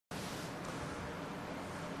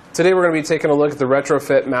Today we're going to be taking a look at the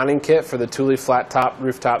retrofit mounting kit for the Thule flat top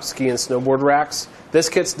rooftop ski and snowboard racks. This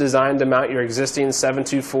kit's designed to mount your existing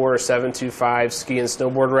 724 or 725 ski and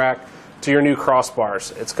snowboard rack to your new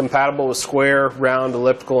crossbars. It's compatible with square, round,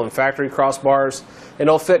 elliptical, and factory crossbars, and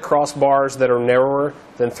it'll fit crossbars that are narrower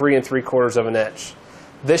than 3 3/4 of an inch.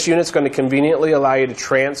 This unit's going to conveniently allow you to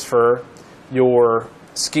transfer your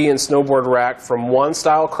ski and snowboard rack from one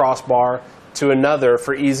style crossbar to another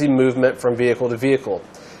for easy movement from vehicle to vehicle.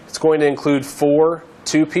 It's going to include 4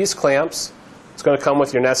 two-piece clamps. It's going to come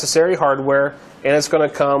with your necessary hardware, and it's going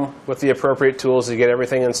to come with the appropriate tools to get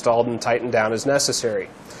everything installed and tightened down as necessary.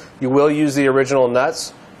 You will use the original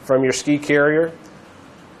nuts from your ski carrier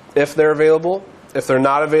if they're available. If they're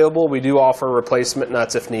not available, we do offer replacement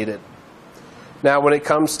nuts if needed. Now, when it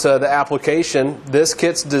comes to the application, this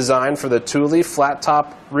kit's designed for the Thule flat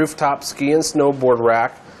top rooftop ski and snowboard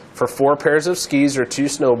rack for 4 pairs of skis or 2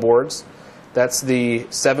 snowboards. That's the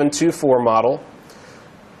 724 model.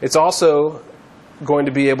 It's also going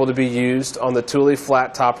to be able to be used on the Thule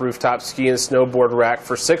flat top rooftop ski and snowboard rack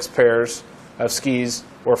for 6 pairs of skis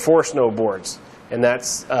or 4 snowboards, and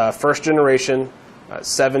that's first generation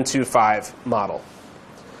 725 model.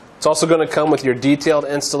 It's also going to come with your detailed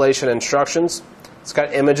installation instructions. It's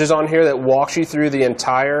got images on here that walks you through the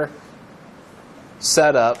entire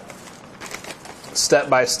setup step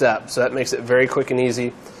by step, so that makes it very quick and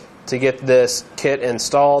easy to get this kit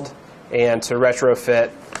installed and to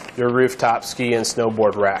retrofit your rooftop ski and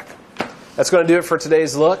snowboard rack. That's going to do it for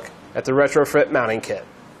today's look at the retrofit mounting kit.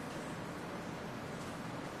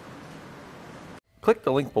 Click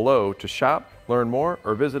the link below to shop, learn more,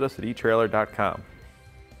 or visit us at etrailer.com.